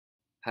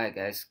Hi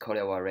guys,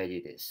 Korea already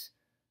this.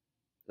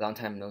 Long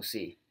time no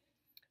see.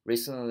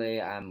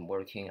 Recently, I'm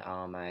working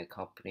on my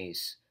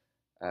company's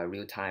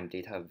real-time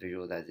data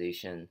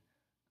visualization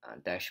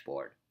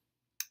dashboard.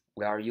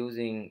 We are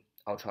using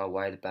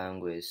ultra-wide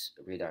bandwidth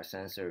radar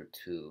sensor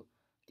to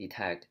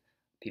detect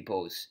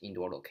people's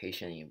indoor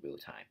location in real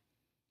time.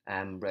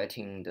 I'm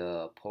writing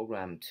the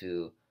program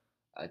to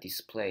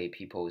display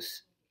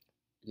people's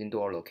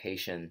indoor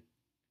location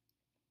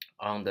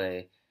on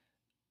the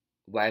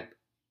web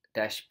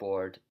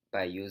dashboard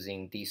by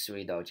using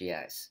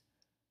d3.js.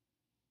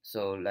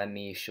 So let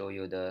me show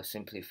you the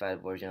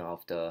simplified version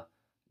of the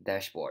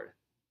dashboard,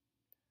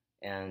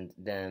 and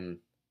then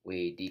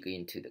we dig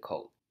into the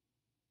code.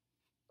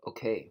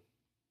 Okay,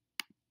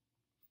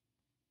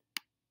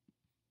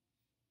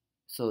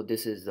 so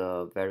this is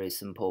a very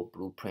simple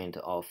blueprint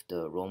of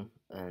the room,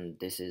 and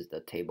this is the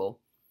table.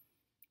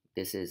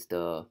 This is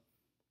the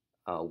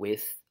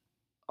width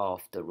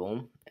of the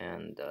room,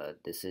 and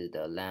this is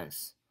the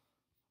length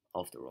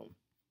of the room.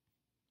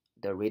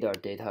 The radar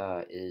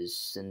data is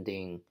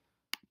sending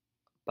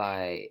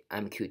by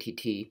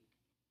MQTT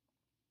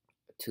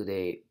to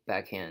the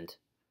backend,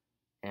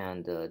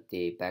 and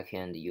the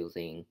backend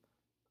using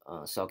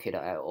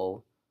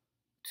SocketIO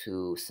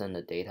to send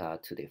the data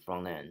to the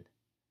front end.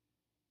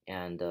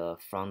 And the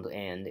front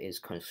end is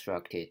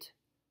constructed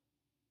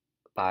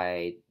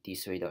by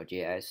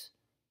d3.js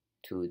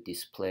to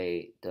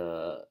display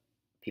the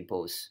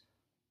people's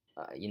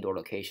indoor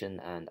location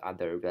and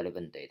other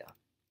relevant data.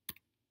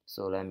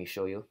 So let me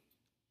show you.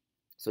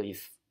 So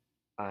if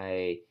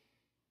I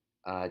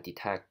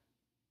detect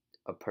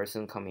a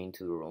person coming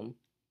into the room,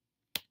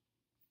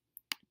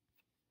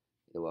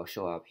 it will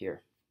show up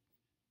here.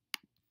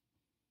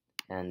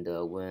 And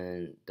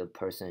when the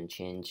person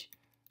change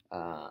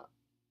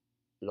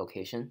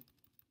location,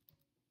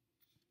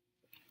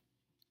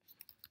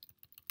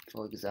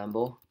 for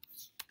example,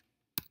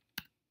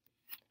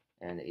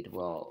 and it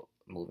will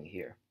move in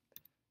here.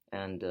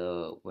 And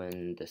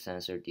when the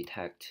sensor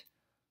detect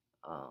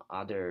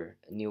other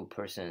new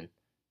person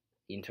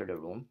enter the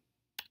room,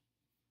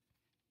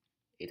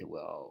 it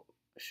will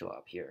show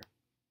up here.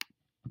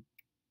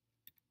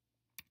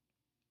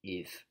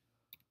 If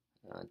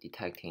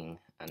detecting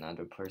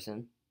another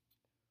person,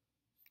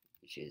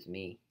 which is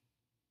me,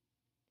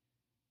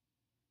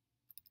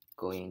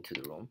 going into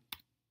the room,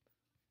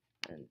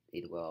 and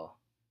it will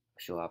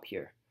show up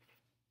here.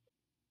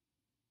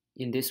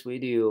 In this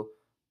video,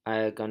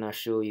 I'm gonna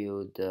show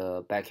you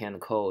the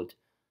backend code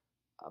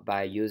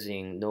by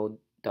using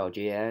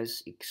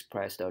node.js,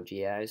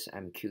 express.js,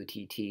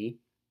 MQTT,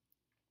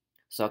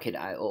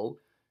 SocketIO,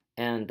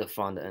 and the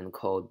front-end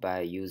code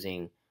by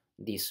using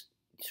this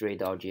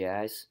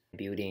 3.js,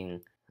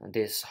 building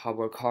this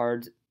hover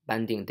card,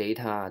 binding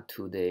data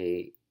to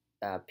the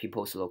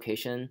people's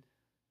location,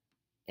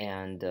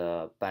 and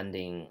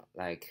binding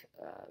like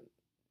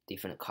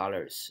different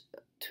colors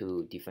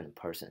to different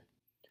person.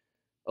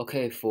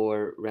 Okay,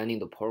 for running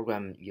the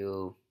program,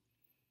 you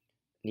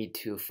need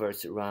to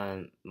first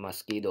run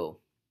Mosquito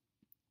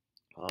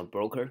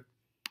broker.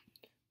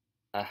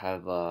 I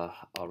have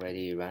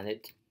already run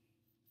it,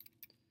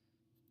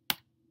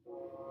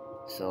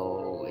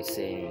 so it's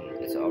saying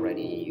it's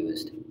already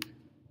used.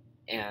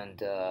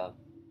 And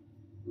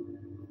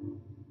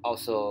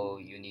also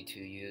you need to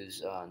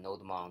use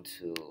nodemon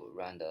to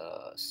run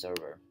the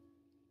server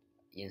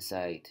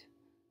inside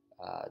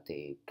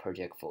the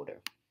project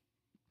folder.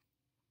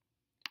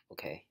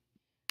 Okay,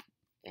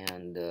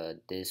 and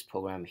this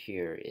program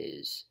here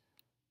is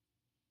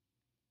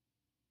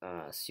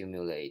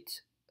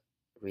simulate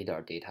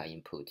radar data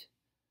input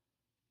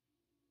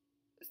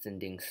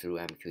sending through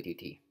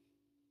MQTT.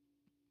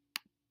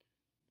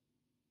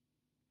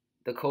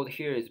 The code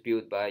here is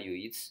built by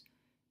Yuiz.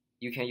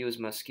 You can use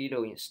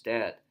Mosquito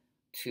instead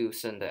to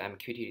send the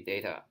MQTT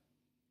data.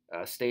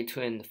 Stay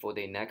tuned for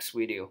the next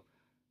video.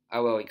 I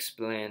will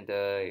explain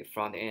the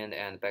front end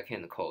and back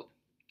end code.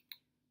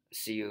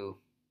 See you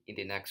in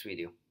the next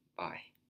video. Bye.